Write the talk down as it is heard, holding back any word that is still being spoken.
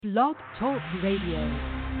Blog Talk Radio.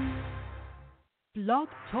 Blog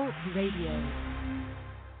Talk Radio.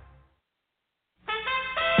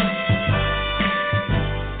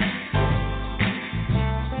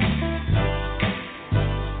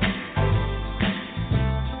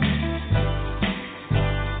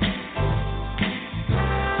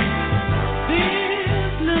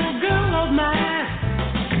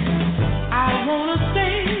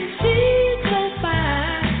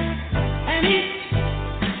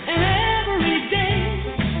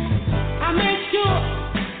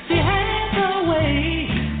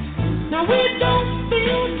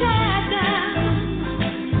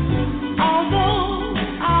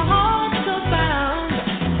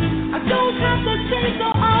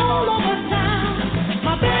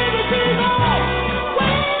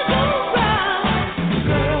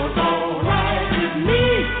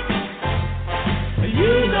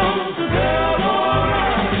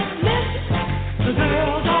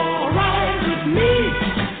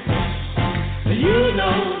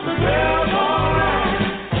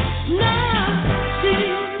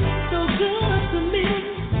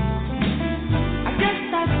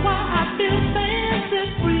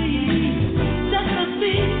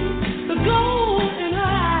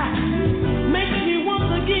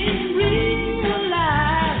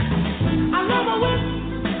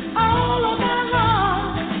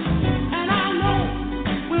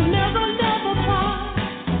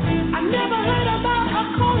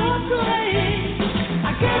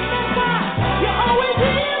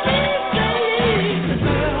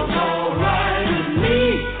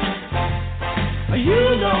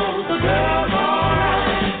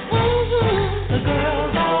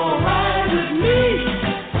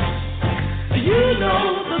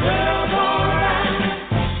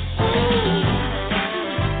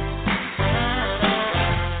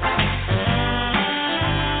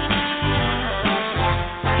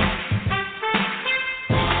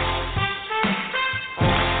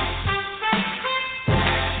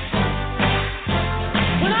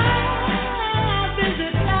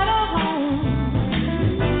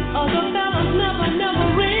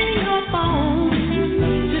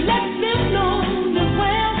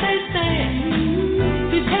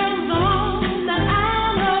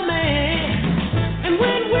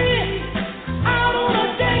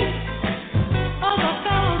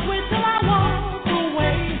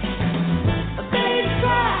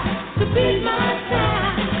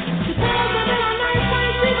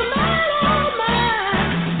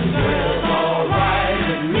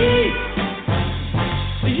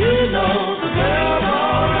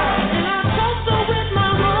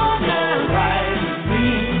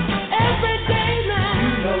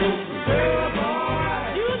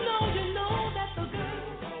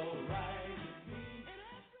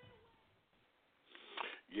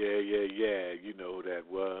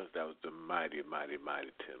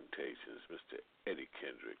 Mighty Temptations, Mr. Eddie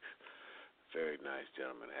Kendricks. Very nice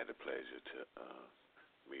gentleman. I had the pleasure to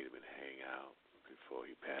meet him and hang out before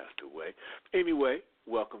he passed away. Anyway,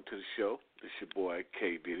 welcome to the show. This is your boy,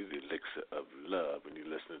 K. Diddy, the Elixir of Love, and you're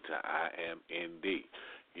listening to I Am ND.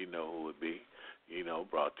 You know who it be. You know,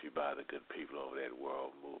 brought to you by the good people over there at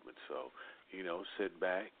World Movement. So, you know, sit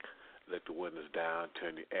back, let the windows down,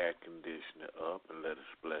 turn the air conditioner up, and let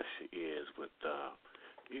us bless your ears with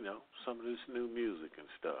you know, some of this new music and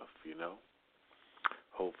stuff, you know.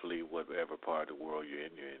 Hopefully, whatever part of the world you're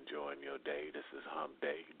in, you're enjoying your day. This is Hump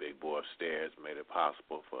Day. Big Boy Upstairs made it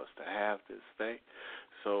possible for us to have this thing.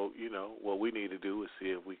 So, you know, what we need to do is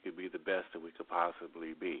see if we could be the best that we could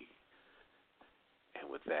possibly be. And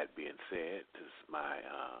with that being said, this is my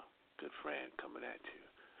good friend coming at you,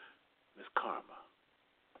 Miss Karma.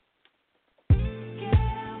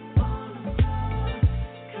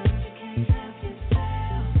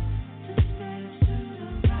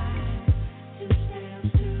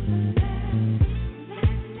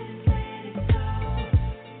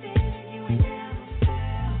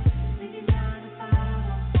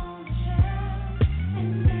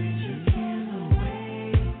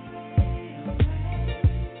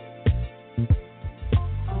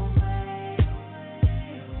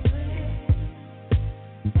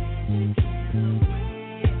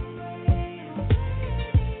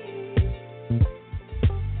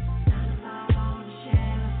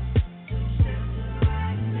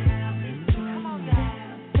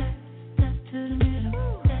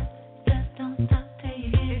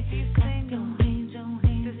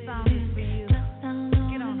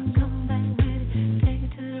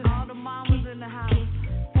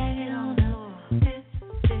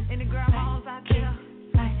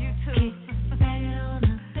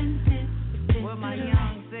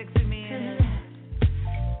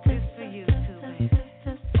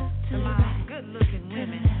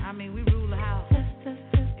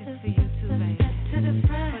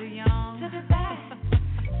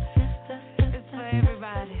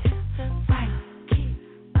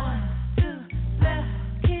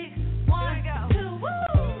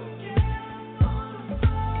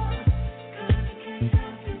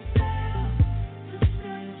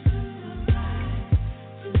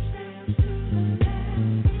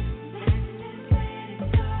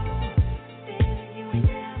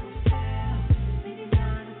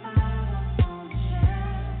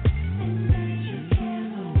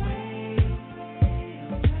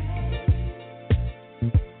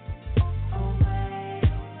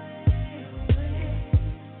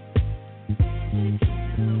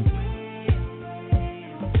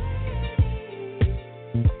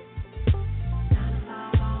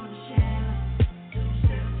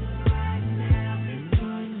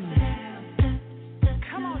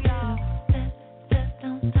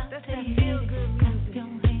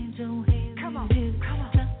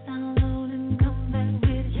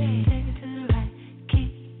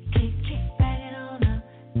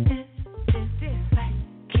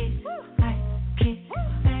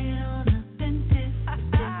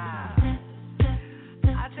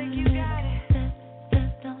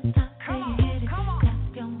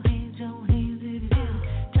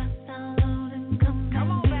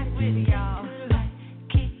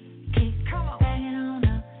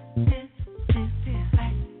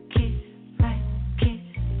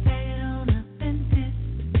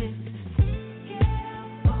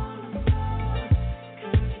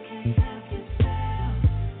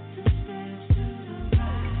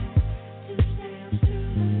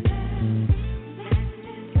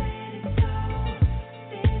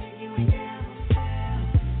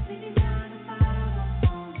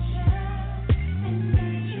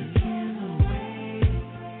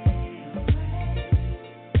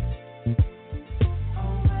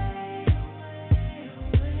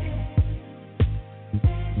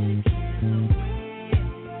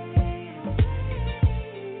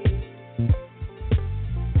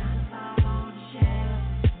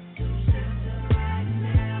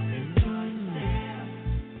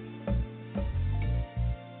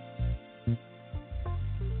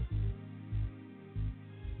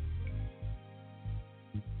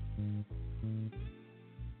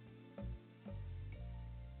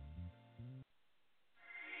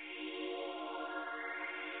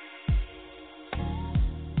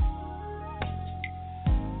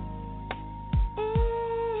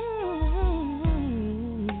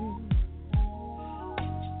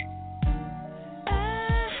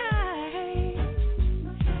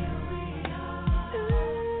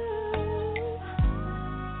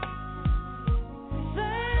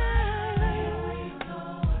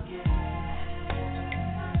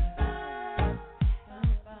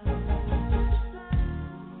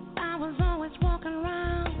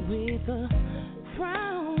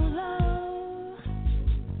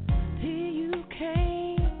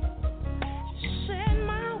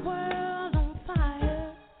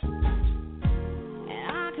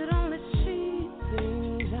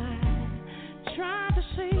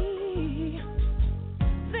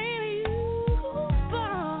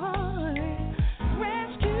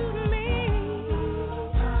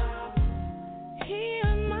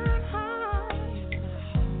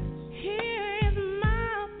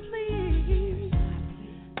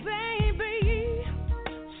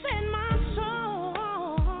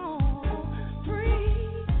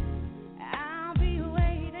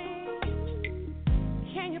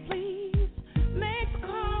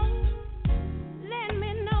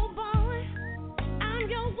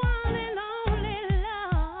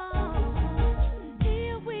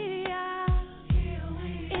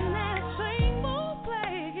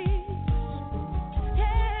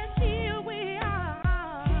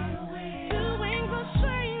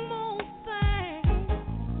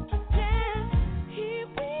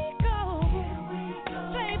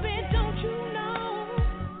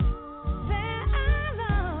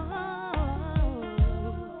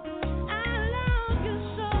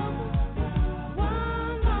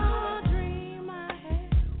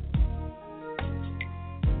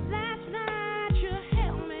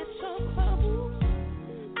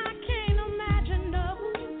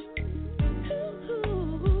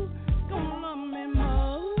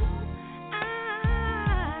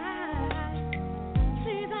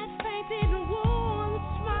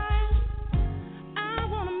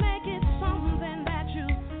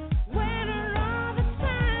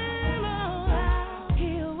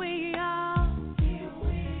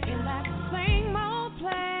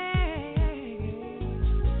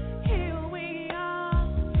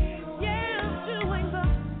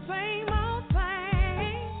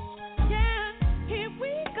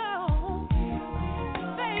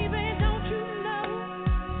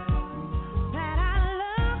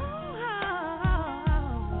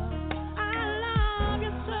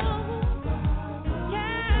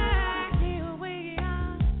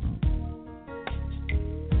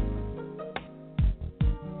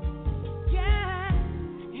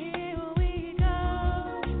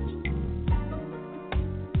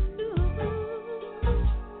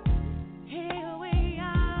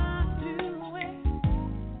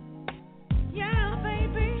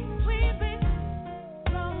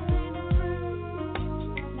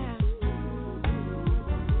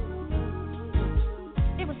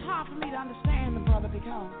 brother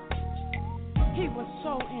because he was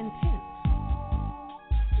so intense.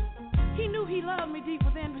 He knew he loved me deep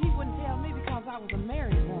within, but he wouldn't tell me because I was a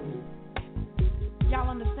married woman. Y'all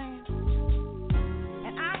understand?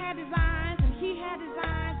 And I had designs and he had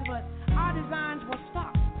designs, but our designs were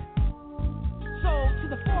stopped. So to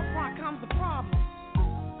the forefront comes the problem.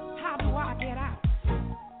 How do I get out?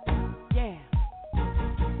 Yeah.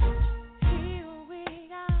 Here we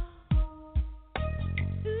go.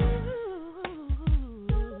 Ooh.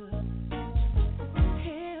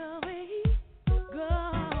 Here we go.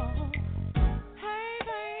 Hey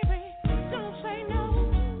baby, don't say no.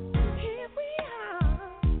 Here we are.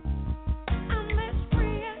 I'm as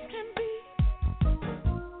free as can be.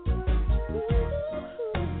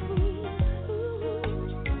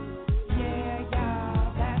 Yeah,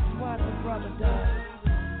 y'all, that's what the brother does.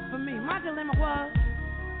 For me, my dilemma was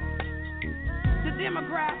the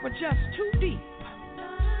demograph was just too deep.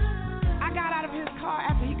 I got out of his car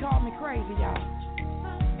after he called me crazy, y'all,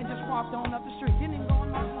 and just walked on up the street. Didn't even go in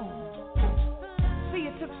my home. See,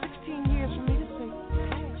 it took 16 years for me to see.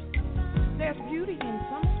 There's beauty in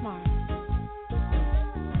some smiles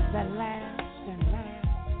that last and last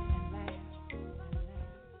and last and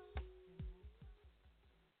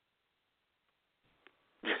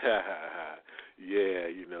last. Yeah,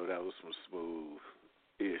 you know, that was some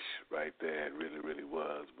smooth-ish right there. It really, really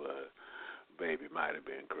was. But baby might have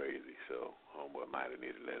been crazy, so homeboy might have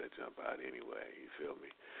needed to let it jump out anyway. You feel me?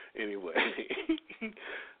 Anyway,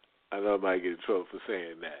 I know I might get in trouble for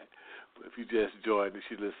saying that. But if you just joined us,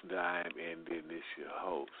 you listen to I Am Indy, and this your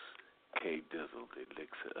host, K Dizzle, the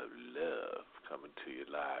Elixir of Love, coming to you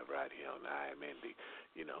live right here on I Am Indy.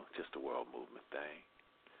 You know, just a world movement thing.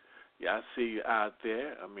 Yeah, I see you out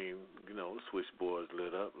there. I mean, you know, the switchboard's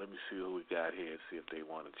lit up. Let me see who we got here and see if they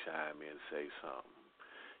want to chime in and say something.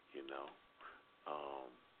 You know,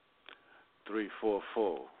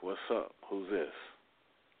 344. What's up? Who's this?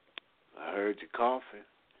 I heard you coughing.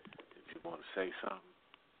 Did you want to say something?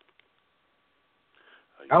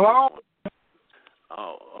 Hello?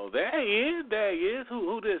 Oh, there he is. There he is.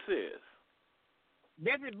 Who this is?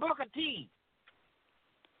 This is Booker T.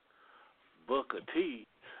 Booker T.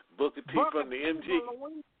 Booker T from the MG. From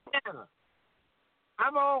Louisiana.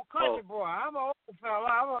 I'm an old country boy. I'm an old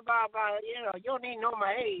fella. I'm about, you know, you don't need to know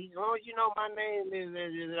my age. As long as you know my name is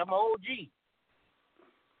I'm an OG.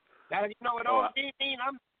 Now, you know what OG means?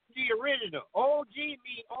 I'm the original. OG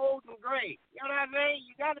means old and gray. You know what I'm saying?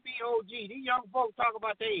 You got to be OG. These young folks talk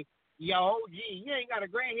about your OG. You ain't got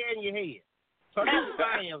a gray hair in your head. So that's what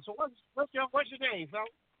I am. So what's your name,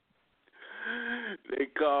 fella? They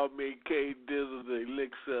call me K Dizzle, the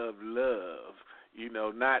Elixir of Love. You know,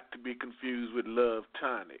 not to be confused with Love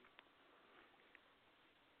Tonic.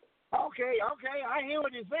 Okay, I hear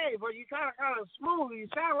what you say, but you kind of smooth. You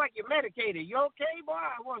sound like you're medicated. You okay, boy?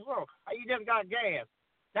 What's wrong? Or you just got gas?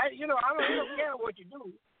 That, you know, I don't care what you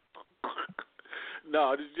do.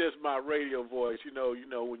 No, this is just my radio voice. You know,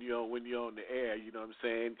 when you're on the air, you know what I'm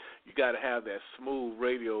saying? You got to have that smooth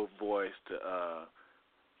radio voice to,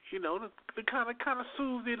 you know, to kind of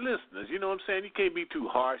soothe the listeners. You know what I'm saying? You can't be too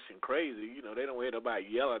harsh and crazy. You know, they don't hear nobody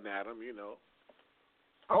yelling at them. You know.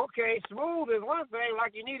 Okay, smooth is one thing.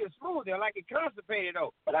 Like you need a smooth, like you're constipated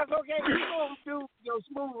though. But that's okay. You go to your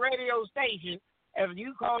smooth radio station, and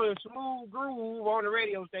you call it a smooth groove on the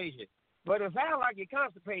radio station. But it sounds like you're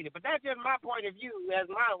constipated. But that's just my point of view.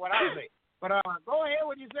 That's what I say. But go ahead,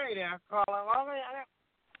 what you say there, caller.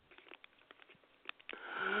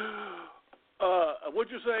 What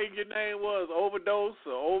you say your name was? Overdose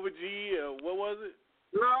or Over-G or what was it?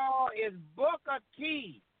 No, it's Booker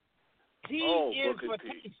T. T is Booker for T.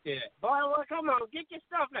 tasted. Boy, well, come on, get your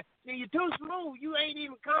stuff now. See, you're too smooth. You ain't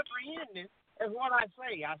even comprehending. That's what I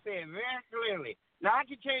say. I say it very clearly. Now, I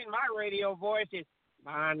can change my radio voice. It's,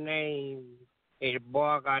 my name is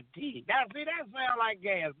Booker T. That sound like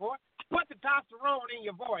gas, boy. Put the testosterone in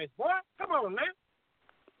your voice, boy. Come on, man.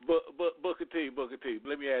 Booker T,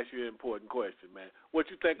 let me ask you an important question, man. What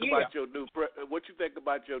you think about your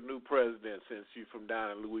new president since you from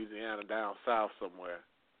down in Louisiana, down south somewhere?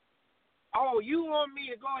 Oh, you want me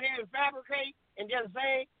to go ahead and fabricate and just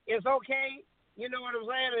say it's okay? You know what I'm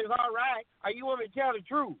saying? It's all right. Or you want me to tell the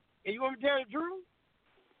truth? And you want me to tell the truth?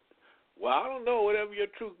 Well, I don't know, whatever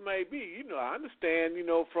your truth may be. You know, I understand, you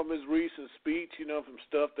know, from his recent speech, you know, from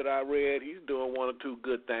stuff that I read, he's doing one or two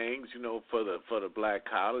good things, you know, for the black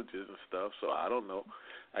colleges and stuff. So I don't know.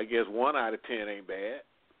 I guess 1 out of 10 ain't bad.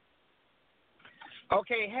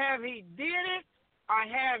 Okay, have he did it or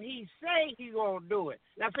have he say he gonna do it?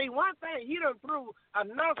 Now, see, one thing, he done threw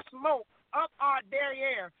enough smoke up our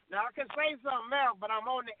derriere. Now, I can say something else, but I'm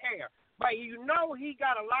on the air. But you know he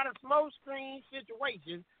got a lot of smoke screen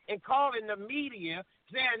situations and calling the media,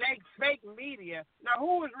 saying they fake media. Now,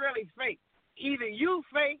 who is really fake? Either you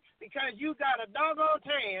fake because you got a doggone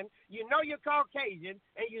tan, you know you're Caucasian,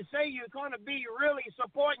 and you say you're going to be really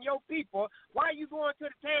supporting your people. Why are you going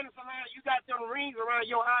to the tanning salon? You got them rings around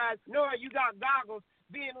your eyes, knowing you got goggles,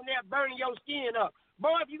 being in there burning your skin up.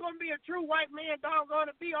 Boy, if you're going to be a true white man,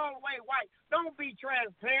 doggone it, be all the way white. Don't be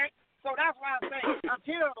transparent. So that's why I say,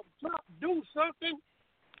 until Trump do something,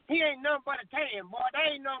 he ain't nothing but a tan, boy.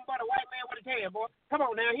 There ain't nothing but a white man with a tan, boy. Come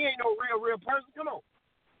on now, he ain't no real person. Come on.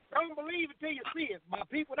 Don't believe it till you see it. My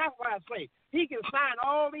people, that's what I say. He can sign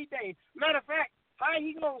all these days. Matter of fact, how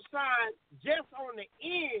he going to sign just on the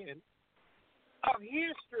end of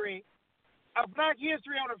history, of black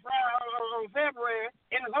history on February,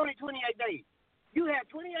 and it's only 28 days. You have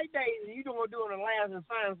 28 days, and you going to do it on the last and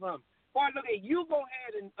sign something. Boy, look at you go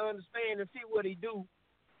ahead and understand and see what he do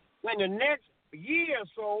when the next year or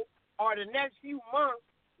so or the next few months,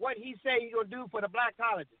 what he say he's going to do for the black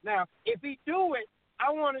colleges. Now, if he do it, I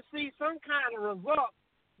want to see some kind of result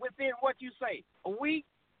within what you say. A week,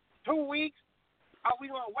 2 weeks, or we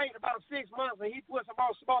going to wait about 6 months and he put some more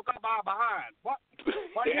smoke up our behind. What?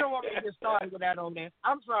 Well, you don't want me to get started with that on there.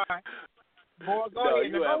 I'm sorry. Boy, go ahead.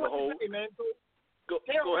 You have a whole, go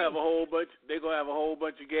have a whole bunch. They're going to have a whole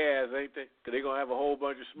bunch of gas, ain't they? Because they're going to have a whole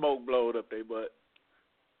bunch of smoke blowed up their butt.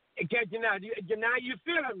 Now you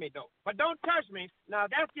feeling me, though. But don't touch me. Now,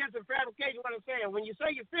 that's just a fabrication what I'm saying. When you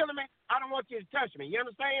say you're feeling me, I don't want you to touch me. You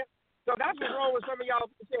understand? So that's what's wrong with some of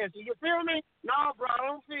y'all saying. So you feel me? No, bro, I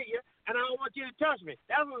don't feel you, and I don't want you to touch me.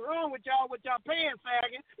 That's what's wrong with y'all pants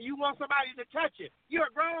sagging. You want somebody to touch you. You're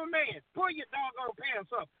a grown man. Pull your doggone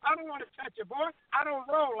pants up. I don't want to touch you, boy. I don't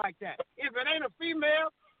roll like that. If it ain't a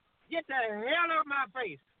female, get the hell out of my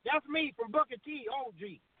face. That's me from Booker T,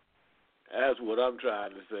 OG. That's what I'm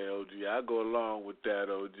trying to say, OG. I go along with that,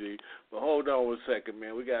 OG. But hold on a second,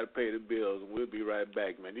 man. We got to pay the bills, and we'll be right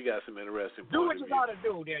back, man. You got some interesting Do what you got to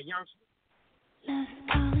do there, youngster.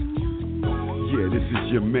 Yeah, this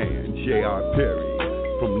is your man, J.R. Perry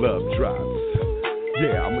from Love Drops.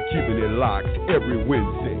 Yeah, I'm keeping it locked every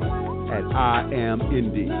Wednesday at I Am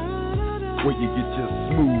Indie, where you get your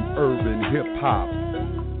smooth urban hip-hop,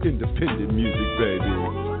 independent music, baby.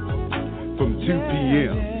 From 2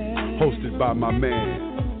 p.m., hosted by my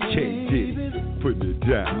man, K.D. Putting it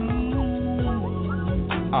down.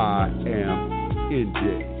 I Am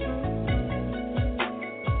Indie.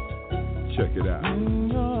 Check it out.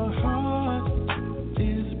 Your heart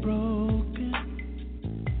is broken.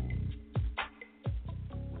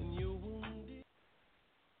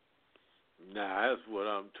 Nah, that's what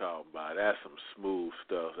I'm talking about. That's some smooth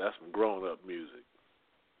stuff. That's some grown-up music.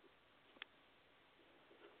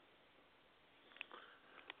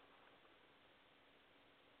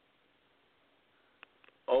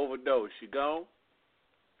 Overdose, you gone?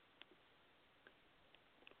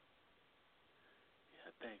 Yeah,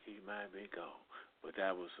 I think he might be gone. But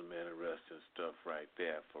that was some interesting stuff right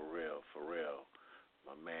there, for real, for real.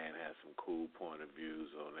 My man has some cool point of views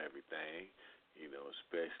on everything, you know,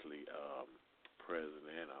 especially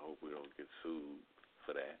president. I hope we don't get sued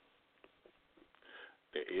for that.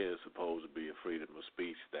 There is supposed to be a freedom of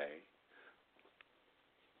speech thing.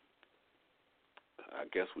 I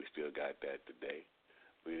guess we still got that today.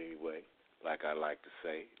 But anyway, like I like to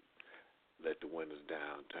say, let the windows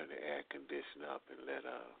down, turn the air conditioner up, and let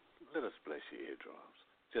us bless your eardrums.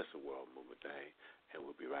 Just a world movement thing, and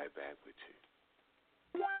we'll be right back with you.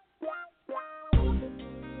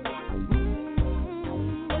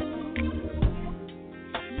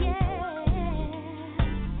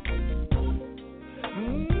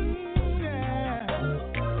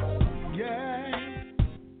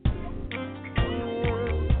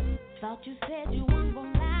 Thought you said you weren't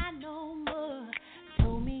gonna lie no more.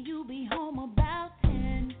 Told me you'd be home about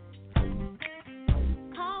 10.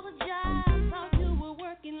 Called the job, thought you were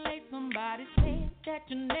working late. Somebody said that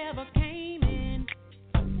you never came in.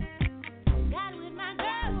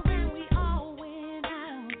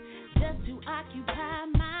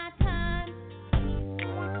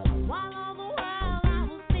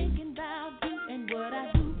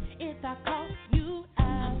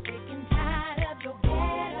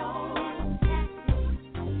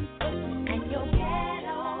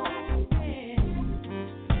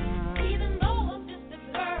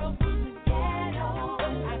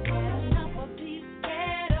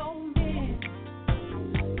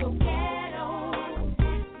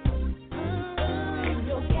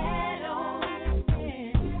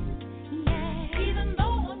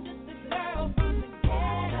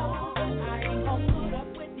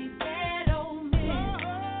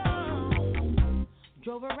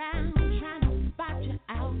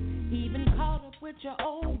 up with your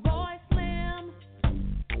old boy Slim.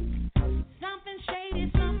 Something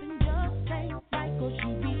shady, something just ain't right, 'cause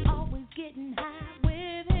you be always getting high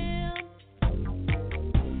with him.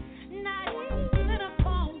 Not even a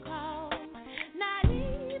phone call, not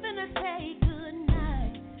even a say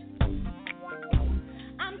goodnight.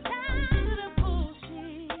 I'm tired of the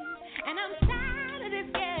bullshit, and I'm tired of this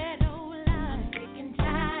ghetto life. Sick and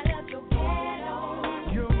tired of your ghetto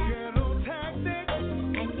tactics,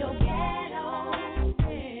 and your ghetto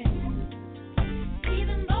friends.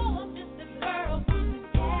 Even though I'm just a girl from the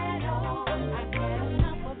ghetto, I get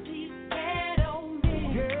enough of these ghetto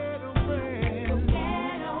men. Ghetto friends. Your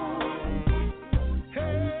ghetto,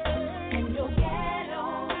 and your ghetto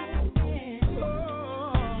friends.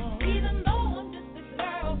 Even though I'm just a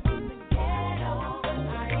girl from the ghetto, I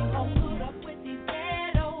ain't gonna put up with these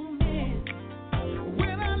ghetto men.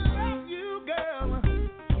 When I love you, girl,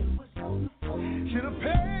 should have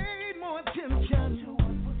paid more attention.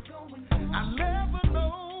 I never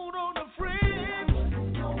knowed on the friends.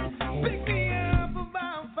 Pick me up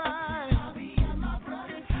about 5.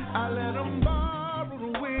 I let them borrow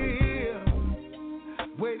the wheel.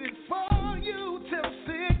 Waited for you till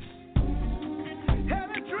 6.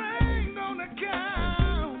 Had a drink on the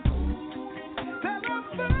couch. Till I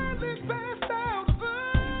finally passed out.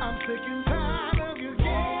 I'm sick and tired of your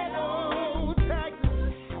ghetto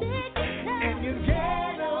tactics and your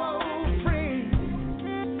ghetto friends.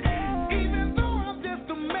 Even though I'm just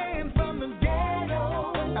a man from the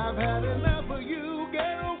ghetto, I've had enough of you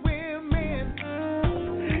ghetto women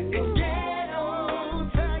and ghetto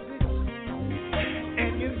tactics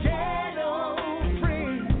and your ghetto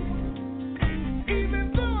friends.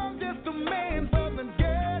 Even though I'm just a man from the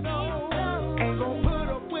ghetto, ain't gonna put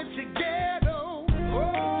up with your ghetto. Oh,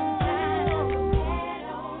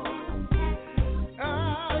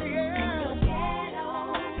 yeah.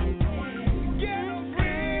 Ghetto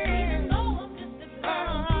friends.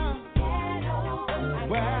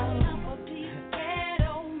 Well,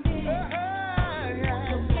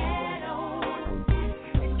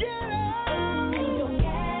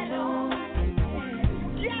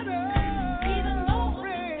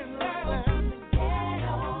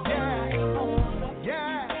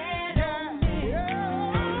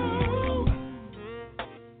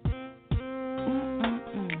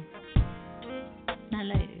 Now,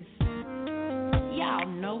 ladies, y'all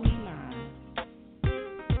know he lying.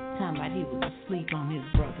 Talking about he was asleep on his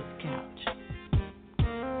brother's couch.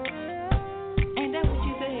 Ain't that what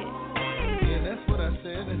you said? Yeah, that's what I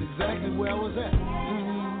said, and exactly where I was at.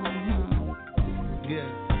 Yeah.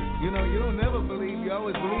 You know, you don't never believe, you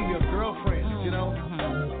always believe your girlfriend, you know?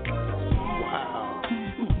 Wow.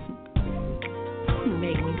 You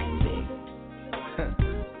make me sick.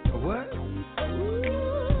 What?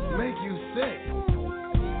 Make you sick?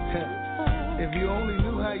 If you only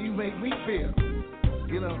knew how you make me feel.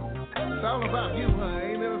 You know, it's all about you, huh?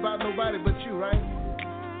 Ain't never about nobody but you, right?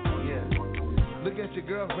 Yeah. Look at your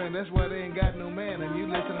girlfriend, that's why they ain't got no man, and you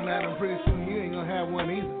listen to that, and pretty soon you ain't gonna have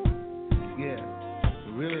one either. Yeah.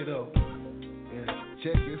 Really though. Yeah.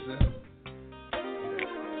 Check yourself.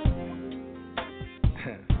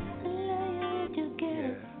 Yeah.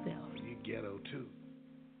 You ghetto too.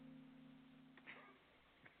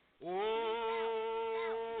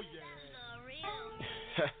 Oh, yeah.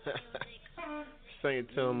 Sing it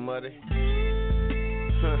to him, Muddy.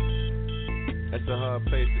 That's a hard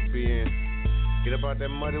place to be in. Get up out that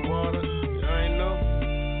muddy water. You ain't know?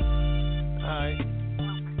 Alright.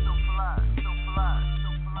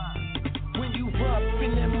 When you up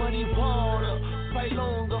in that muddy water, fight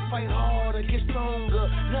longer, fight harder, get stronger,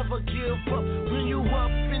 never give up. When you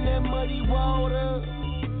up in that muddy water,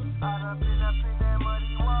 I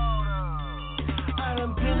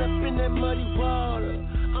done been up in that muddy water.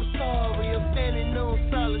 I'm sorry, I'm standing on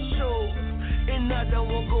solid shore, and I don't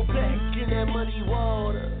wanna go back in that muddy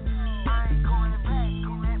water. I ain't going back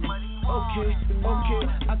on that muddy water. Okay,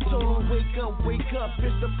 I told her wake up,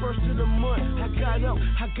 it's the first of the month. I got up,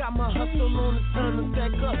 I got my hustle on, it's time to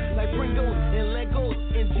stack up. Like Pringles and Legos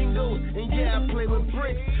and Jingles, and yeah, I play with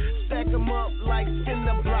bricks. Stack them up like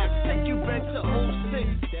cinder blocks, take you back to 06.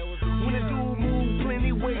 When the dude move plenty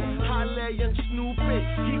weight, holla at young Snoopy,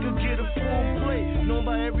 he could get a full plate. Known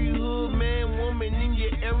by every hood, man, woman in your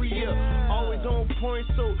area. Always on point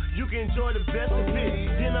so you can enjoy the best of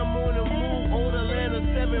it. Then I'm on the move, old Atlanta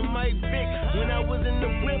 7 Mike Vick. When I was in the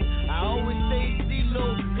whip, I always stayed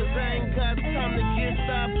C-low, cause I ain't got time to get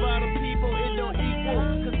stopped by the people, it don't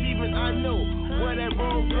equal. Cause even I know where that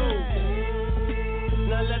road goes.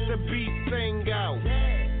 Now let the beat sing out.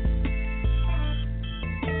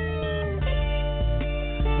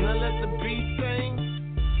 Now let the beat sing.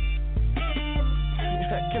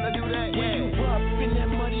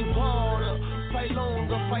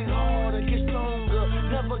 longer, fight harder, get stronger.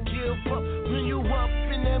 Never give up when you up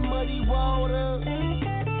in that muddy water.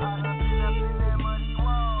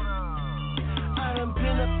 I done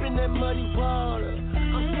been up in that muddy water.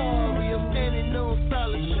 I'm sorry, I'm standing on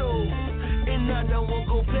solid shore, and I don't want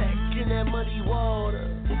to go back in that muddy water.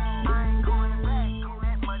 I ain't going back on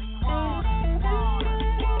that muddy water.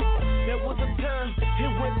 There was a time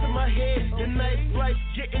it went to my head. The nightlife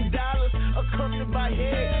getting dollars, accompanied by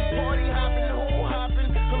head. Party hopping, hole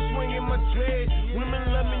hopping, I'm swinging my dread.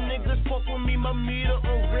 Women love me, niggas fuck with me, my meter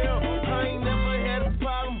unreal. I ain't never had a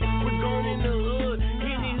problem with going in the hood.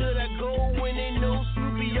 Any hood I go when they know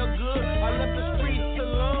Snoopy, you're good. I left the streets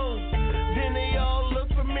alone, then they all look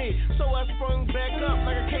for me. So I sprung back up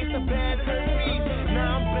like a case of bad herpes.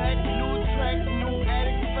 Now I'm back, new tracks, new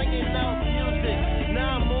addicts singing out music.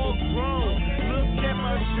 Now I'm all grown, look at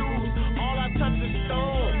my shoes, all I touch is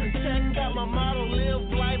stone. Check out my motto,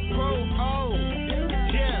 live life, grow old.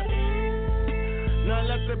 Yeah, now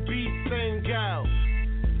let the beat sing out.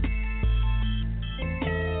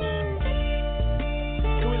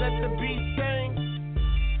 Can we let the beat sing?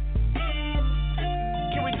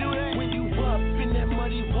 Can we do that? When you up in that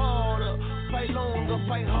muddy water, fight longer,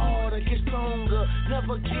 fight harder, get stronger.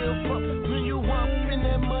 Never give up when you up in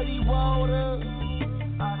that muddy water.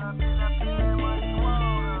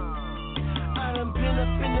 I done been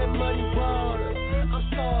up in that muddy water. I'm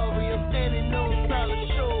sorry, I'm standing on solid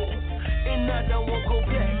shore, and I don't want to go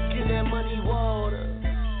back in that muddy water.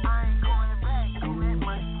 I ain't going back on that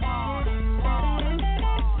muddy water.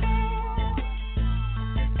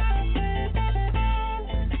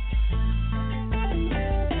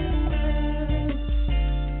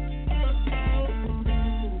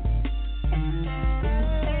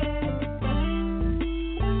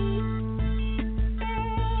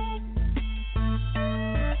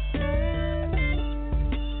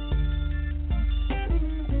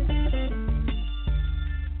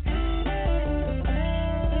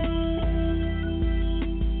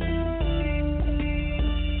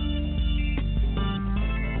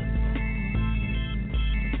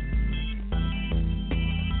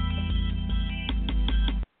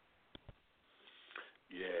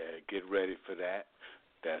 Get ready for that.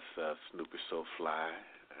 That's Snoopy So Fly.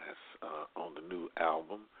 That's on the new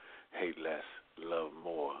album, Hate Less, Love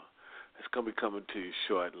More. It's going to be coming to you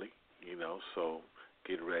shortly, so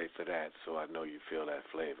get ready for that. So I know you feel that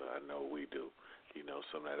flavor. I know we do.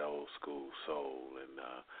 Some of that old school soul, and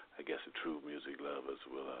I guess the true music lovers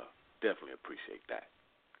will definitely appreciate that.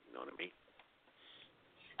 You know what I mean?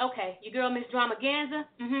 Okay, your girl Miss Dramaganza,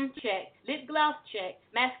 check. Lip gloss, check.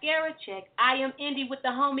 Mascara, check. I am Indie with the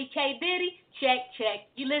homie K Diddy, check.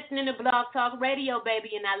 You listening to Blog Talk Radio,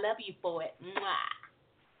 baby, and I love you for it. Mwah.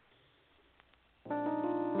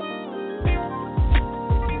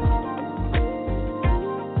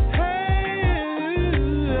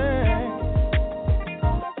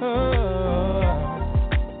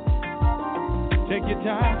 Take your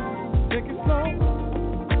time, take it slow,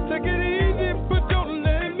 take it easy, but don't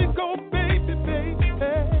let me go, baby.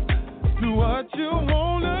 Do what you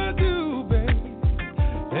wanna do, baby.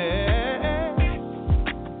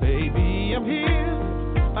 Baby, I'm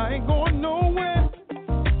here, I ain't going nowhere.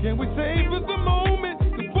 Can we savor the moment?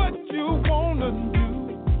 Do what you wanna do,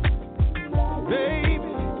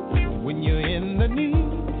 baby. When you're in the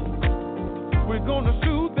need, we're gonna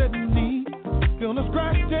soothe that need. Gonna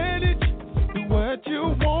scratch that itch. Do what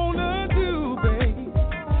you wanna do, baby.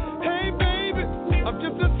 Hey, baby, I'm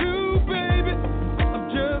just a tool, baby. I'm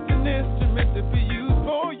just an instrument to be used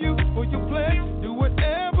for you, for your pleasure. Do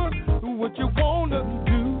whatever, do what you wanna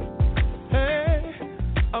do. Hey,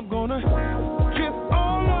 I'm gonna kiss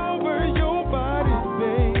all over your body,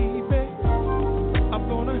 baby. I'm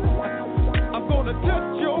gonna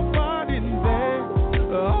touch your body there.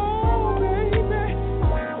 Oh, baby,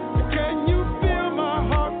 can you feel my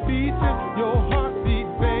heart beating? Your heartbeat,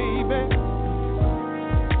 baby.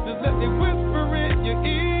 Just let me whisper in your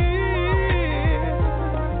ear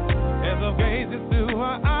as I'm gazing through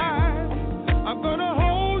her eyes. I'm gonna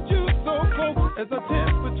hold you so close as the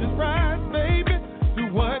temperatures rise, baby. Do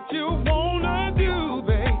what you wanna do,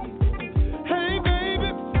 baby. Hey,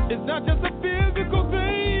 baby, it's not just a physical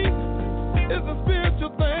thing, it's a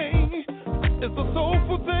spiritual thing, it's a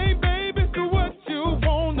soulful thing, baby. Do what you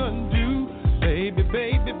wanna do, baby,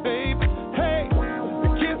 baby, baby. Hey,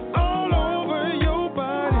 kiss all over your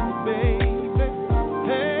body, baby.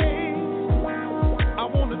 Hey, I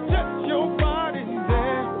wanna touch your body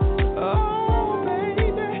there. Oh,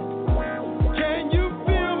 baby, can you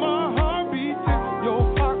feel my heart beating? Your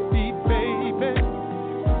heartbeat, baby.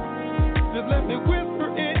 Just let me whisper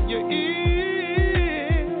in your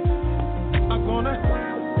ear. I'm gonna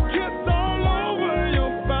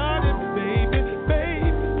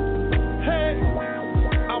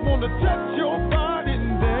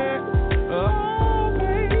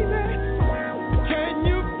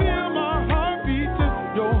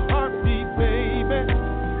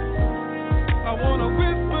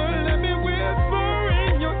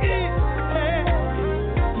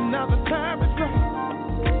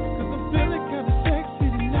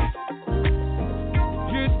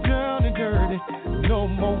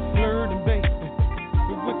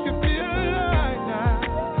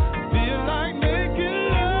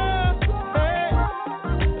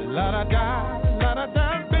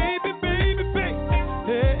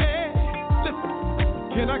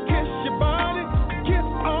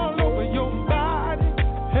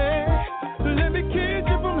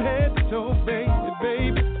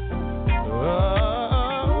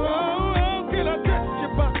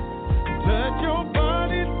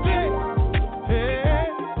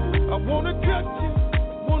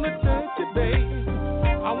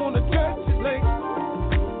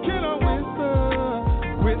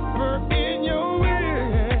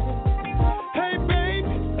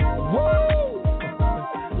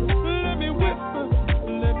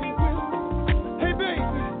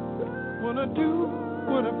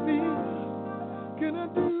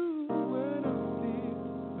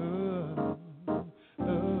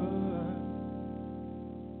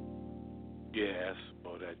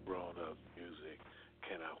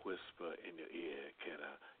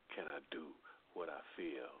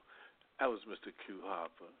That was Mr. Q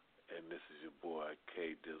Harper, and this is your boy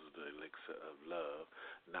K Dizzle, the Elixir of Love,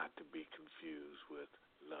 not to be confused with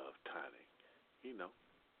Love Tonic. You know,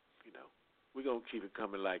 we're going to keep it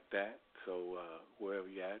coming like that. So wherever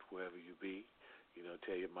you at, wherever you be,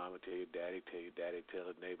 tell your mama, tell your daddy, tell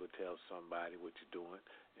a neighbor, tell somebody what you're doing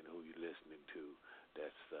and who you're listening to.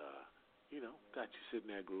 That's, got you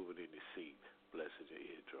sitting there grooving in your seat, blessing your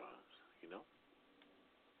eardrums,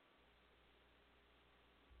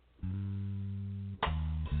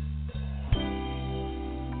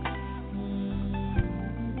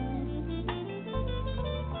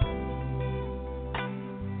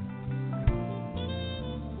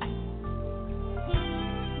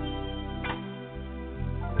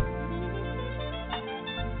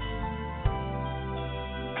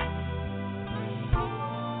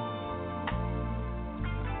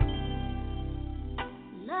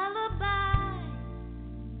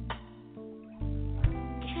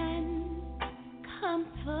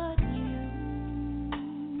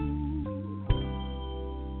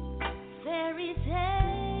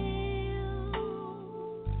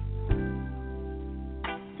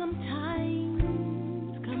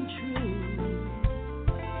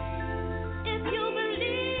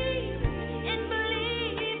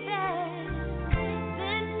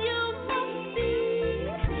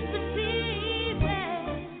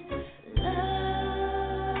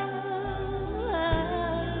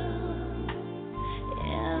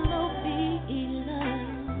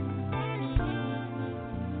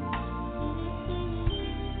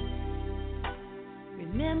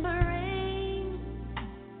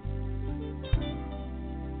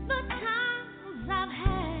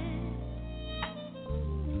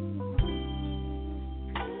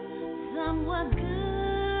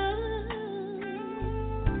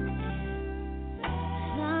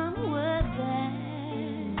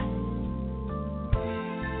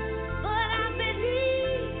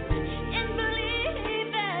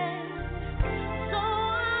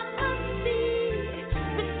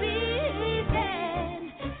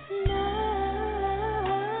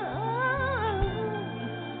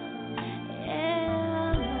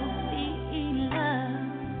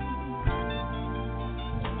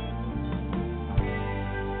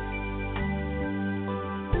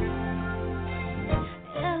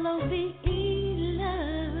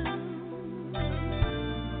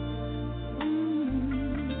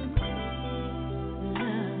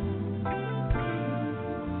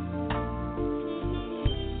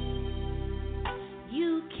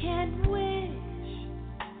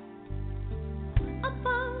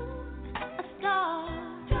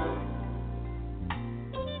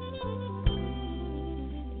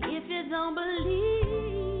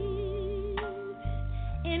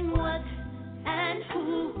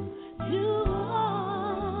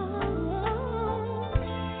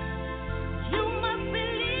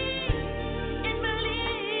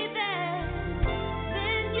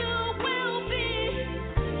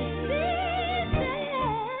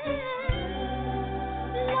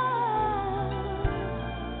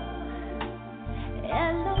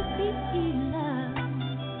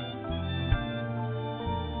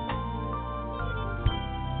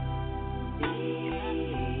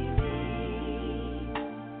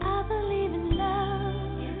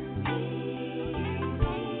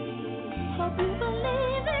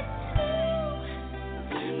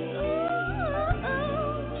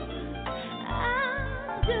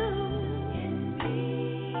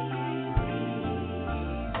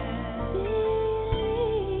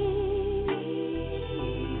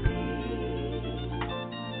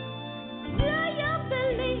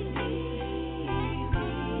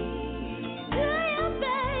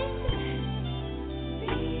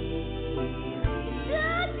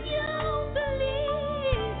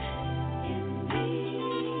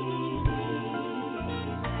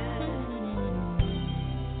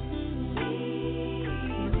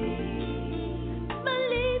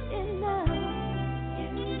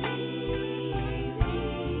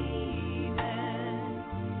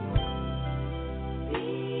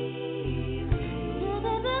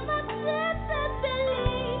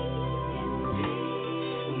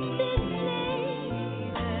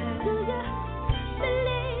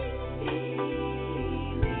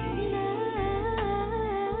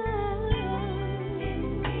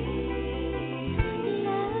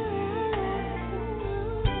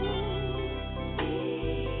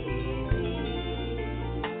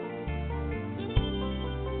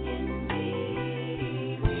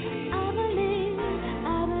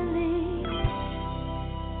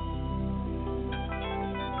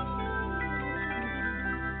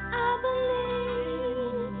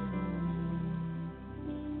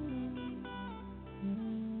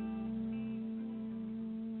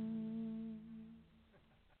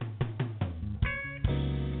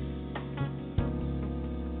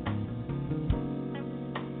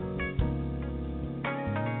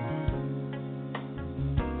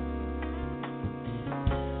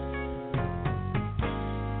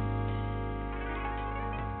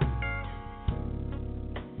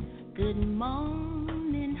 Good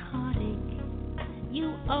morning, heartache.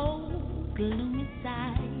 You old gloomy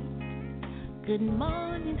sight. Good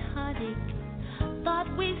morning, heartache.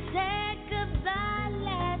 Thought we said goodbye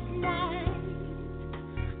last night.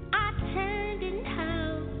 I turned in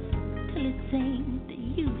house till it seemed that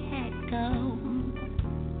you had gone.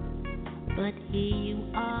 But here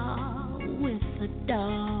you are with the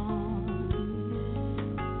dawn.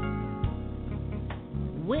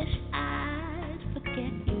 Wish I'd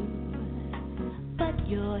forget you, but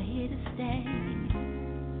you're here to stay.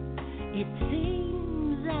 It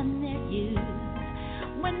seems I met you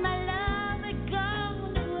when my love had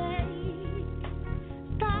gone away.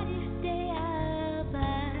 Thought each day I'd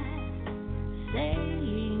by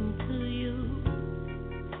saying to you,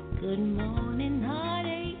 good morning,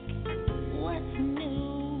 heartache, what's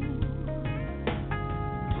new?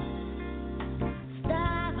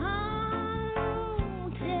 Stop haunting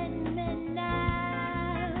me now.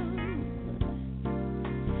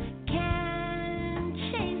 Can't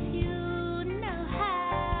chase you no how.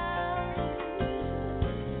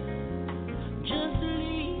 Just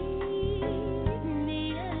leave me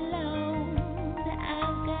alone.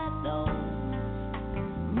 I've got those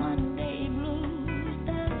Monday blues,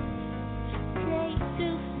 straight to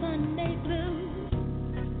Sunday blues.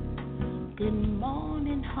 Good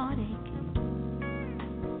morning, heartache.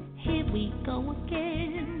 Here we go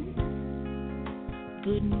again.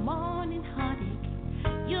 Good morning, heartache.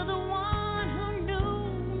 You're the one who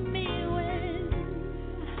knew me when.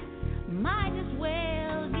 Might as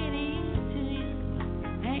well get used to you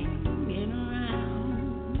hanging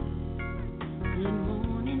around. Good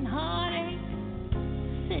morning, heartache.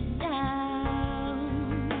 Sit down.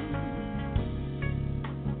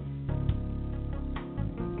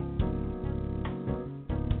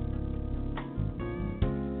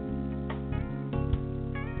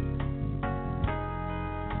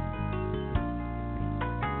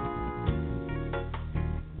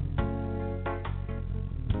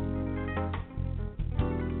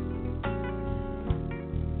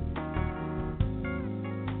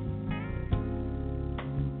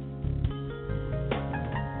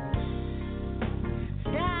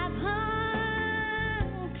 Stop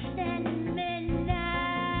haunting me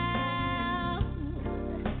now.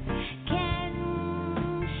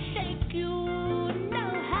 Can't shake you no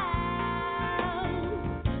how.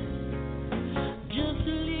 Just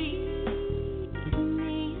leave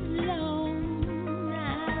me alone.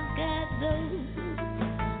 I've got those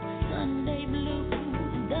Sunday blues,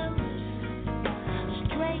 those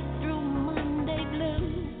straight through Monday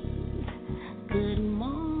blues. Good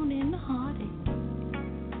morning, heartache.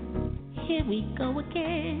 Here we go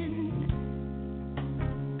again.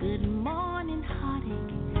 Good morning,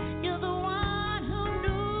 heartache. You're the one who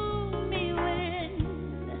knew me when.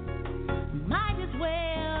 Might as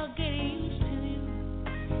well get used to you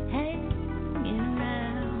hanging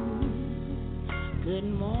around. Good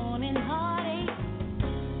morning, heartache.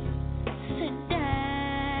 Sit down.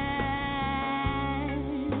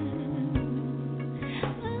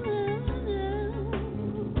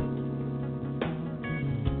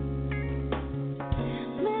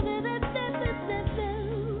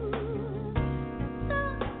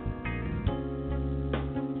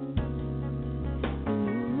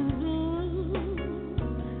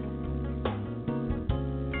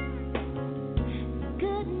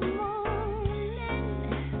 Good morning.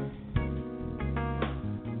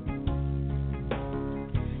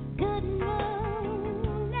 Good morning.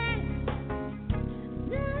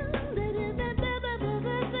 Sit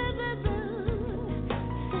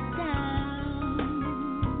down.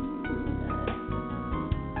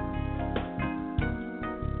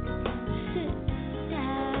 Sit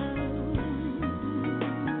down.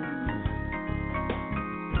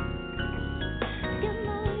 Good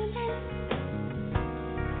morning.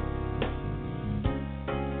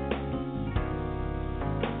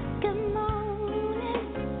 Good morning.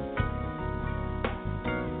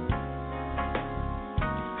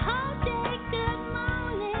 Heartache, good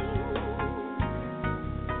morning.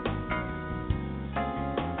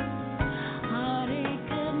 Heartache,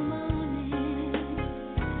 good morning.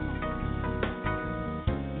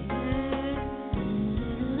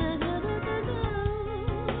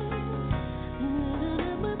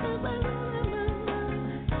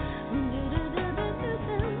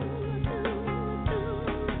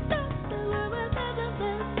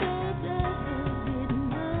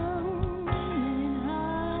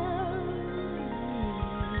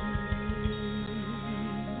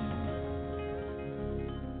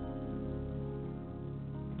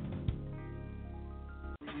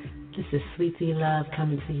 This is Sweetie Love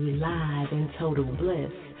coming to you live in total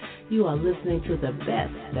bliss. You are listening to the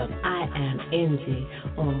best of I Am Indie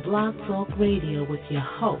on Blog Talk Radio with your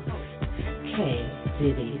host, K.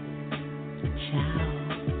 Diddy. Ciao.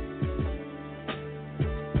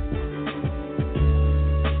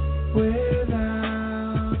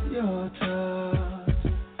 Without your touch,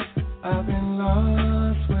 I've been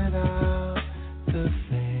lost without the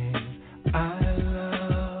things I love.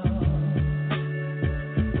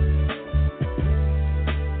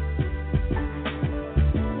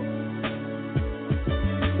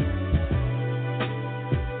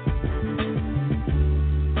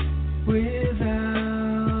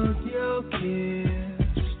 Without your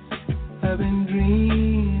kiss, I've been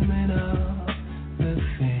dreaming of the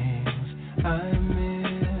things I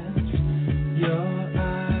miss. Your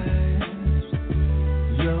eyes,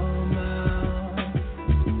 your mouth,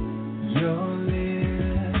 your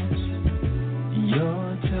lips, your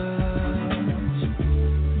touch.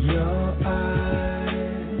 Your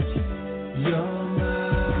eyes, your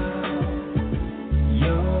mouth,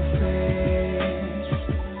 your face,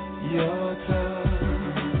 your touch.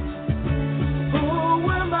 Who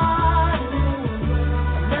am I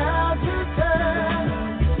now to tell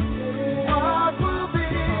what will be?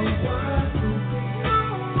 No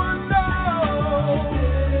one knows.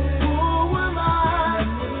 Who am I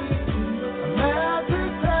now to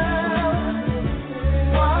tell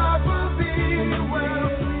what will be? Well,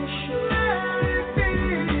 let it be.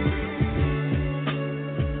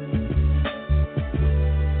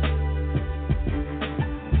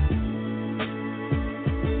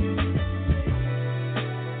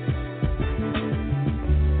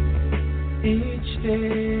 Each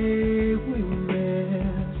day we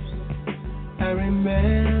miss, I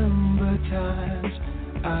remember times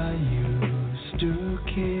I used to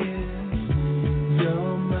kiss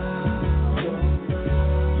your mouth,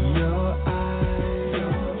 your eyes,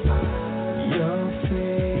 your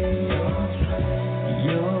face,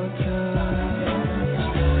 your touch.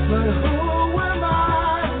 But who am I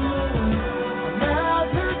now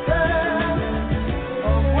to tell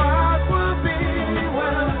what will be?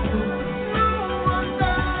 Well, no one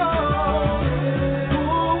knows. Who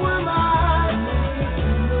am I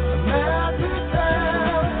now to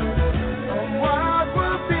tell what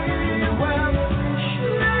will be? Well,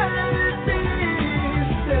 let it be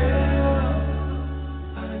still.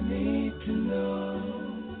 I need to know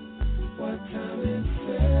what time it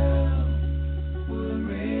fell will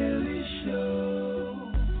really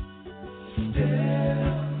show.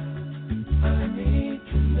 Still, I need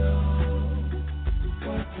to know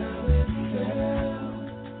what time it fell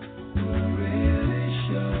will really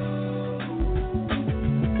show.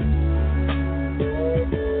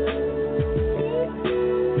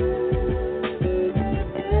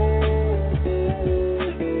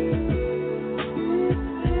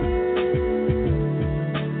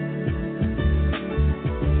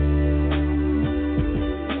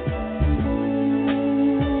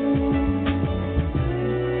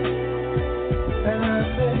 And I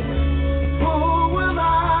say, who am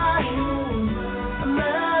I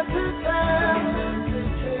meant to tell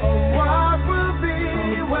what will be?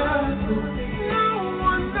 Well, no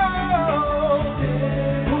one knows.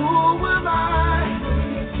 Who am I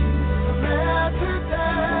meant to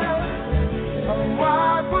tell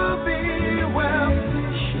what will be? Well,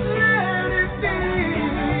 let it be.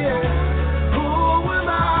 Who am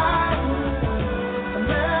I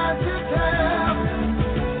meant to tell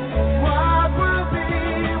what will be?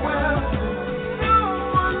 Well, no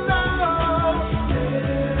one knows.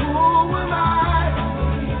 Who am I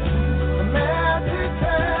meant to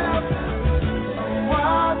tell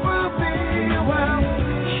what will be? Well,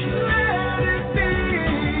 let it be.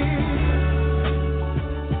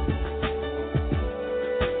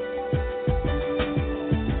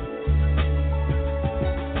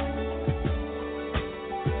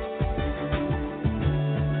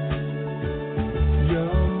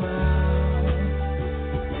 Your mouth,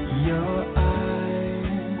 your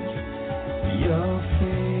eyes, your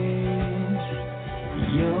face,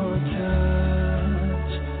 your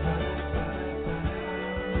touch,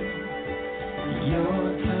 your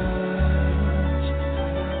touch,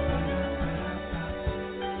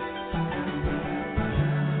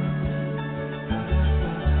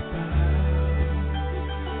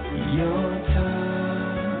 your touch.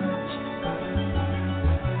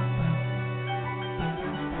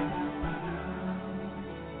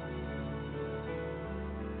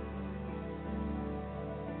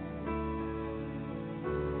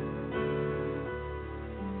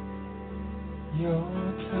 Your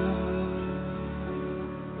touch.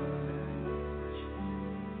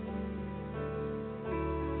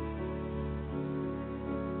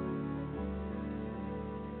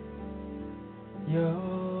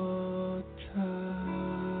 your touch.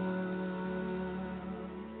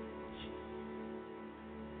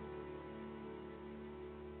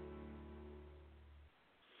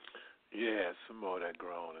 Yeah, some more of that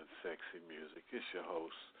grown and sexy music. It's your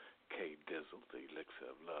host, K Dizzle, the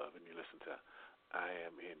Elixir of Love, and you listen to I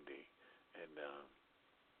Am Indie. And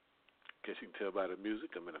guess you can tell by the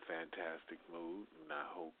music I'm in a fantastic mood, and I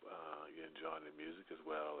hope you're enjoying the music as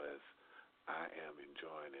well as I am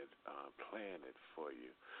enjoying it, playing it for you.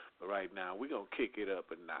 But right now, we're going to kick it up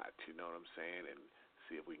a notch, you know what I'm saying, and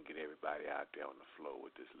see if we can get everybody out there on the floor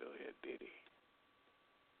with this little here ditty.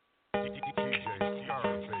 DJ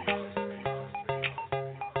Scarface.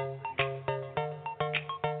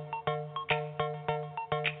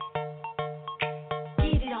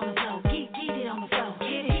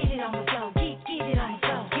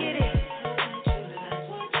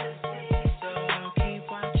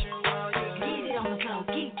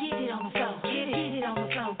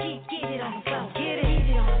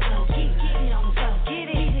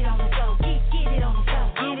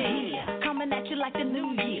 Like the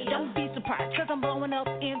new year, don't be surprised, cause I'm blowing up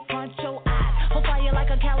in front your eyes. On fire like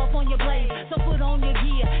a California blaze. So put on your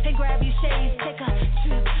gear and grab your shades. Take a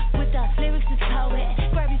trip with the lyrics to tow it.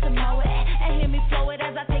 Grab you some more and hear me flow it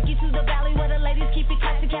as I take you to the valley where the ladies keep it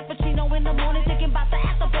classy. Cappuccino in the morning, thinking about the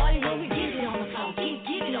after party when we get it on the floor. Get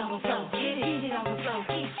it on the floor. Get it on the floor.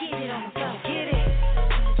 Get it on the floor. Get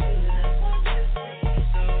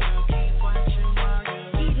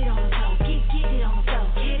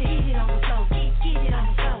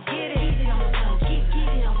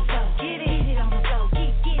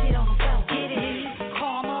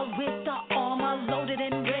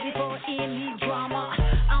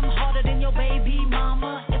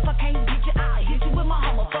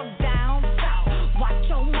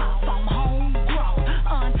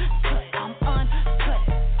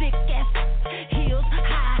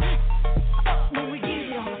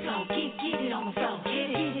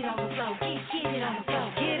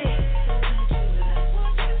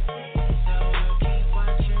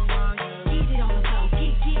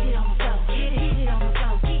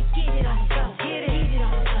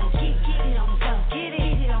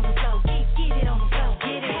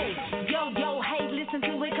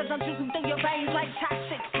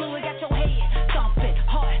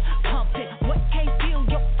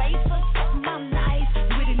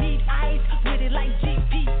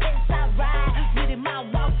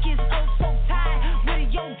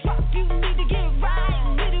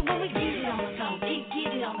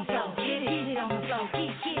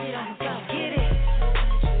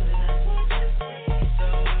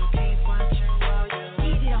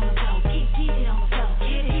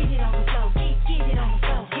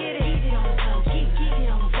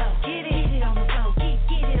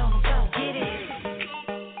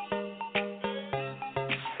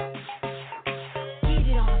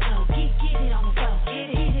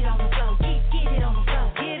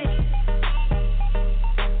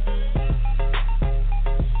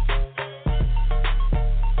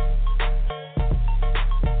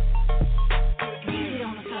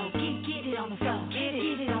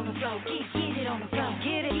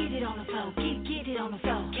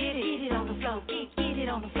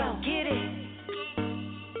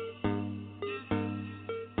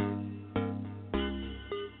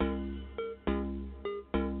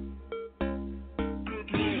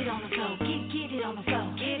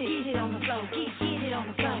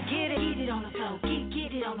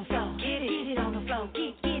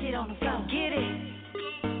it.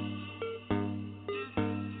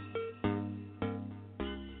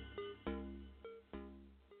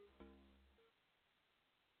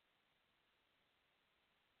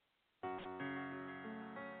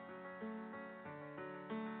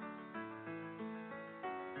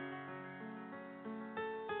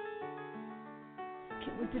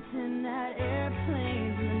 Can we pretend that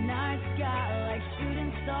airplanes in the night sky like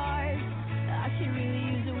shooting stars? I could really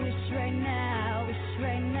use a wish right now, wish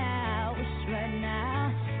right now, wish right now.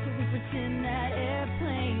 Can we pretend that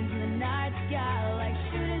airplanes in the night sky like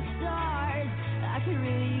shooting stars? I could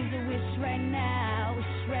really use a wish right now,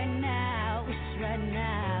 wish right now, wish right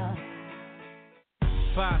now.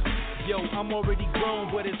 Five. Yo, I'm already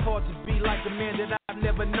grown, but it's hard to be like a man that I've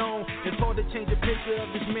never known. It's hard to change a picture of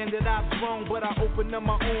this man that I've grown, but I open up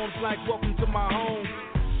my arms like welcome to my home.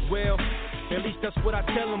 Well, at least that's what I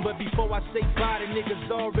tell them, but before I say bye, the niggas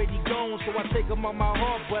already gone. So I take them on my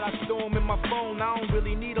heart, but I store them in my phone. I don't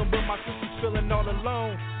really need them, but my sister's feeling all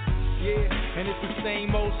alone. Yeah, and it's the same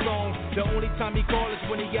old song. The only time he calls is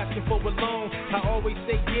when he asking for a loan. I always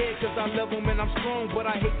say yeah, cause I love him and I'm strong, but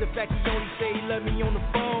I hate the fact he only say he love me on the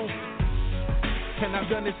phone. And I've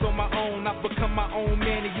done this on my own. I've become my own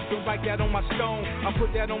man, and you can write that on my stone. I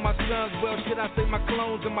put that on my sons, well, should I say my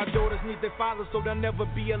clones? And my daughters need their fathers, so they'll never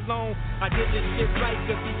be alone. I did this shit right,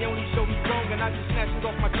 cause he only showed me wrong. And I just snatched it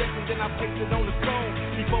off my chest, and then I placed it on the throne.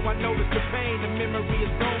 Before I noticed the pain, the memory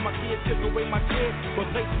is gone. My kids took away my chair, but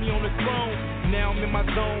placed me on the throne. Now I'm in my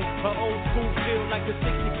zone. An old school feel like the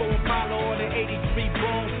 64 Impala or the 83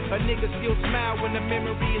 Bone. A nigga still smile when the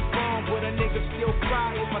memory is gone, but a nigga still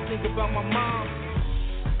cry if I think about my mom.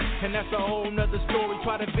 And that's a whole nother story.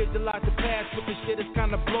 Try to visualize the past, but this shit is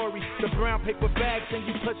kinda blurry. The brown paper bags and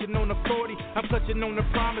you touching on the 40. I'm touching on the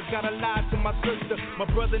promise, gotta lie to my sister. My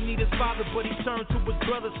brother need his father, but he turned to his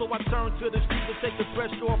brother. So I turned to the street to take the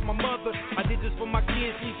pressure off my mother. I did this for my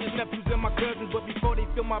kids, nieces, nephews, and my cousins. But before they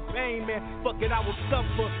feel my pain, man, fuck it, I will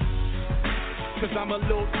suffer. Cause I'm a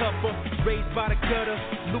little tougher, raised by the gutter,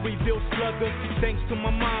 Louisville slugger. Thanks to my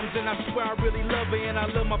moms, and I swear I really love her. And I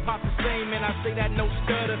love my pops the same, and I say that no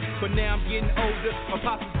stutter. But now I'm getting older, my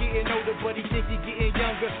pops is getting older, but he think he getting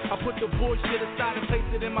younger. I put the bullshit aside and place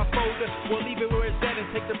it in my folder. Well, leave it where it's at and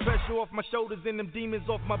take the pressure off my shoulders and them demons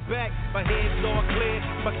off my back. My head's all clear,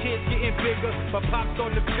 my kids getting bigger. My pop's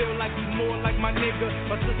starting to feel like he's more like my nigga.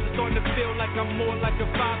 My sister's starting to feel like I'm more like a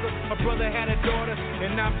father. My brother had a daughter,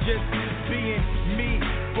 and I'm just being me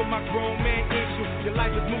with my grown man issue. Your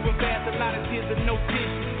life is moving fast, a lot of tears and no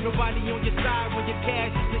tissue. Nobody on your side when your cash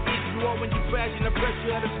is the issue, or when you crash and the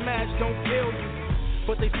pressure of the smash don't kill you.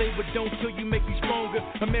 But they say what don't kill you make you stronger.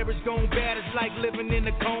 A marriage gone bad, it's like living in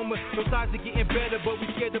a coma. No signs are getting better, but we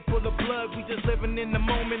scared to pull the plug. We just living in the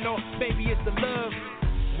moment, or maybe it's the love.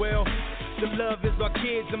 Well, the love is our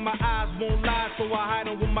kids, and my eyes won't lie, so I hide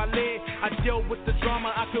them with my lid. I deal with the drama,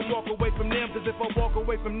 I can walk away from them, cause if I walk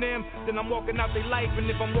away from them, then I'm walking out their life. And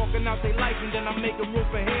if I'm walking out their life, and then I'm making room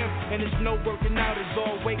for him. And it's no working out, it's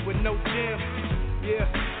all weight with no gym. Yeah.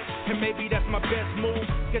 And maybe that's my best move.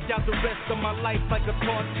 Sketch out the rest of my life like a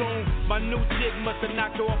cartoon. My new chick must have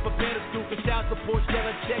knocked her off a pedestal, cause child support shell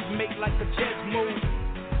a checkmate like a chess move.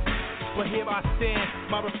 But here I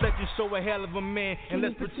stand, my reflection show a hell of a man. And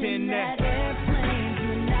let's pretend that airplanes in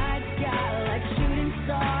the night sky like shooting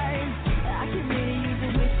stars. I can really use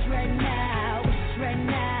a wish right now, wish right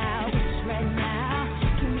now, wish right now.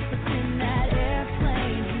 Can we pretend that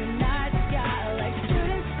airplanes in the night sky like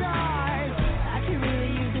shooting stars? I can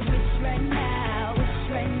really use a wish right now, wish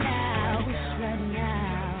right now, wish right now.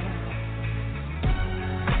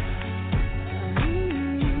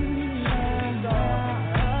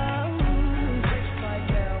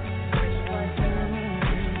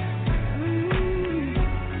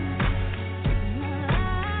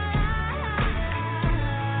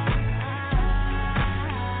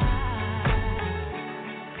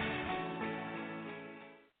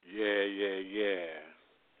 Yeah.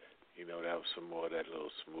 You know, that was some more of that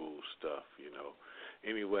little smooth stuff, you know.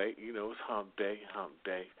 Anyway, you know, it's hump day.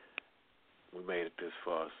 We made it this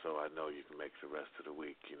far, so I know you can make the rest of the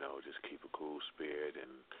week, you know, just keep a cool spirit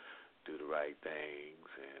and do the right things,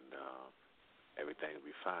 and everything will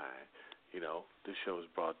be fine. You know, this show is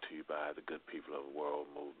brought to you by the good people of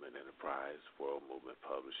World Movement Enterprise, World Movement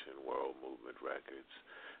Publishing, World Movement Records,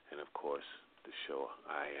 and, of course, the show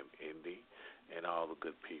I Am Indie, and all the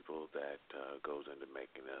good people that goes into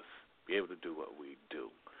making us be able to do what we do.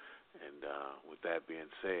 And with that being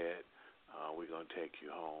said, we're going to take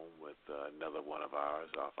you home with another one of ours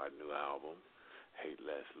off our new album, Hate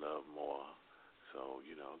Less, Love More. So,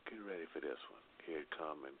 you know, get ready for this one. Here it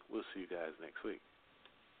come, and we'll see you guys next week.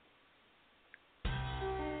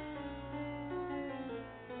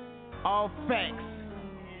 All facts.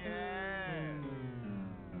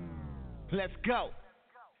 Let's go.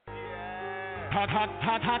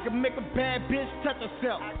 I can make a bad bitch touch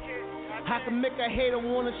herself. I can make a hater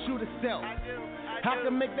wanna shoot herself. I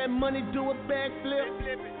can make that money do a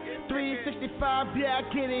backflip. 365, yeah,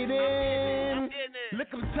 I get it in. Look,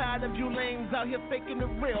 I'm tired of you lames out here faking the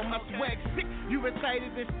real. My swag sick, you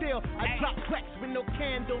recited it still. I drop tracks with no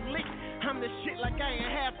candle lit. I'm the shit like I ain't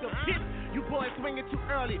half the piss. You boys swinging too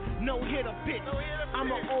early, no hitter, bitch. I'm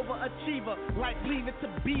an overachiever, like leave it to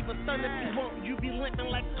Beaver. Son, if you won't, you be limping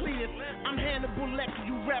like Cletus. I'm Hannibal Lecter,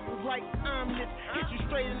 you rappers like omelets. Hit you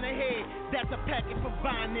straight in the head, that's a packet for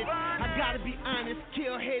buying this. I gotta be honest,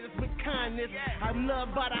 kill haters with kindness. I'm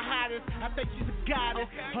loved by the hottest, I think she's a goddess.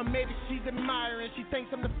 Or maybe she's admiring, she thinks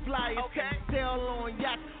I'm the flyest. Sail on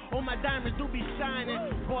yachts, all my diamonds do be shining.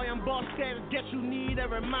 Boy, I'm boss status, guess you need a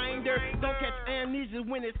reminder. Don't catch amnesia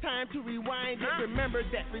when it's time to rewind it. Remember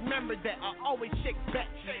that, I always shake back.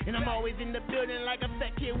 And I'm always in the building like a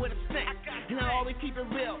fat kid with a snack. And I always keep it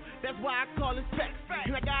real, that's why I call it facts.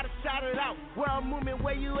 And I gotta shout it out, World Movement,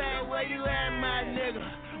 where you at, my nigga?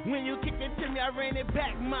 When you kicked it to me, I ran it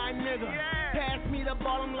back, my nigga. Pass me the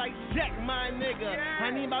ball, I'm like Jack, my nigga. I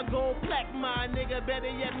need my gold plaque, my nigga. Better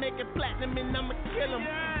yet, make it platinum and I'ma kill him.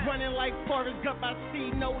 Running like Forrest Gump, I see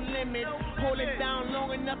no limit. Hold it down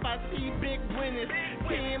long enough, I see big winners.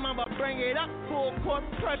 Team, I'ma bring it up, full court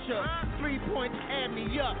pressure. 3 points, add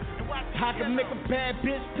me up. I can make a bad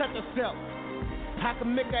bitch touch herself. I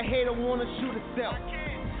can make a hater wanna shoot herself.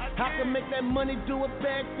 I can make that money do a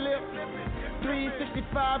backflip.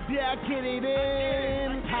 365, yeah, I get it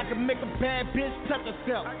in. I can make a bad bitch touch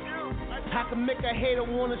herself. I can make a hater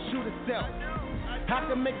wanna shoot herself. I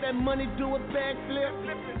can make that money do a backflip.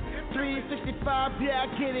 365, yeah, I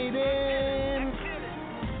get it in.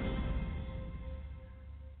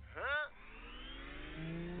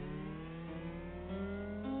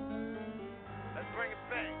 Let's bring it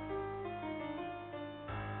back.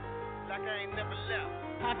 Like I ain't never left.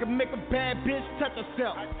 I can make a bad bitch touch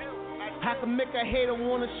herself. I can make a hater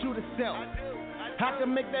wanna shoot herself. I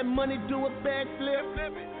can make that money do a backflip.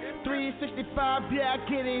 365, yeah, I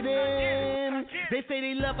get it in. They say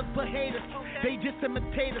they love us but hate us. They just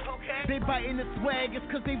imitate us. They biting the swag, it's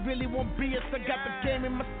cause they really won't be us. I got the game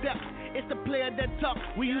in my step. It's the player that talk.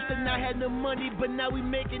 We used to not have no money, but now we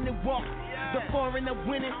making it walk. The foreign are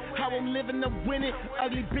winning, how I'm living I'm winning.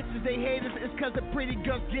 Ugly bitches, they hate us, it's cause the pretty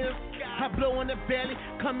girls get us. I blow on the valley,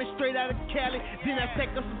 coming straight out of Cali. Then I take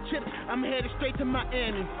up some chips, I'm headed straight to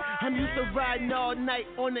Miami. I'm used to riding all night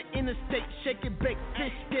on the interstate. Shake and bake,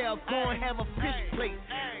 fish scale, go and have a fish plate.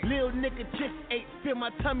 Lil nigga just ate, fill my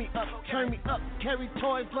tummy up, turn me up. Carry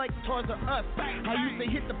toys like Toys R Us. I used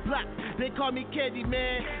to hit the block, they call me Candy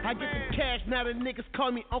Man. I get the cash, now the niggas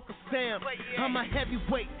call me Uncle Sam. I'm a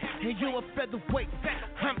heavyweight, and you a featherweight.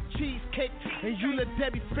 I'm cheesecake, and you little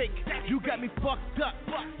Debbie fake. You got me fucked up,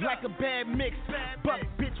 like a bad mix. But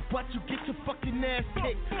bitch, what you get your fucking ass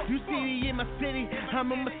kicked. You see me in my city,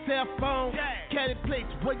 I'm on my cell phone. Caddy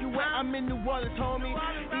plates, where you at? I'm in New Orleans, homie.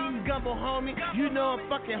 Eating gumbo, homie. You know I'm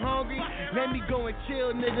fucking hungry. Let me go and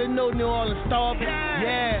chill, nigga. No New Orleans starving.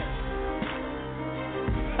 Yeah.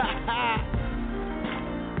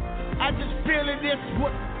 I just feeling this.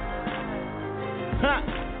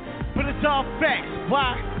 But it's all facts.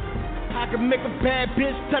 Why? I can make a bad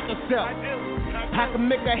bitch touch herself. I can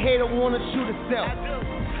make a hater wanna shoot herself.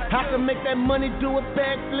 I can make that money do a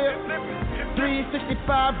backflip.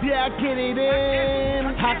 365, yeah, I get it in.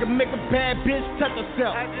 I can make a bad bitch touch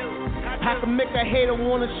herself. I can make a hater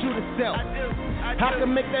wanna shoot herself. I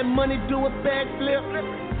can make that money do a backflip.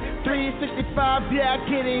 365, yeah, I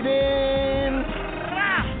get it in.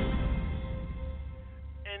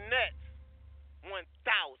 And that's 1,000.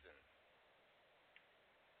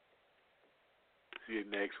 See you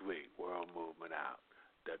next week. World Movement out.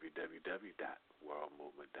 www.worldmovement.com.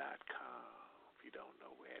 If you don't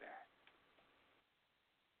know where that.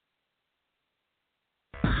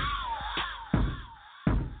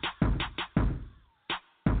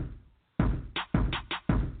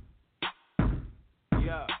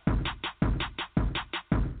 Yeah.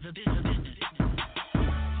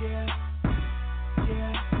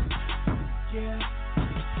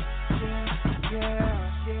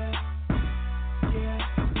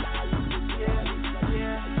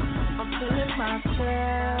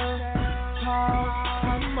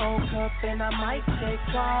 And I might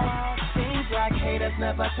take off. Seems like haters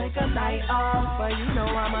never take a night off. But you know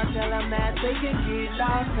I'ma tell them that they can get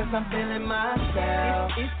lost. Cause I'm feeling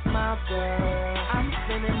myself. It's my world. I'm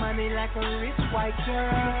spending money like a rich white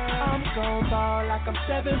girl. I'm gon' ball like I'm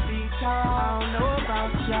 7 feet tall. I don't know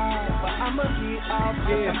about y'all, but I'ma get off.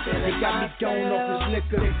 Yeah, they got me going off this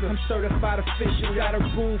liquor. I'm certified official. Got a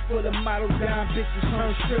room full of model down bitches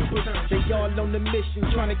turn strippers. They all on the mission,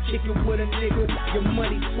 trying to kick it with a nigga. Your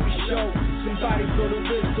money too short. Somebody blow the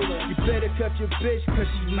whistle. You better cut your bitch, cause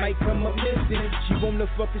she might come up missing. She want a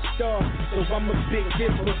fucking star, so I'm a big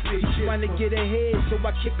giver. She trying to get ahead, so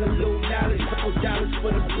I kick a little knowledge. Couple dollars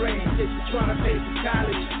for the brain, that you trying to pay for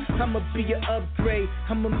college. I'ma be an upgrade,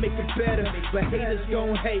 I'ma make it better. But haters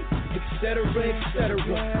gon' hate, etc, etc.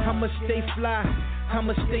 I'ma stay fly,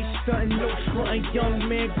 I'ma stay stunting, no frontin'. Young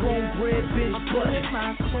man, grown bread, bitch, but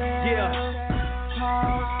yeah.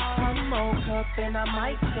 I'm woke up and I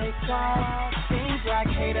might take off. Seems like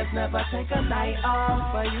haters never take a night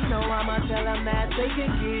off. But you know I'ma tell them that they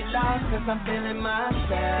can get lost. Cause I'm feeling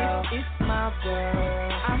myself. It's my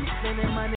world. I'm spending money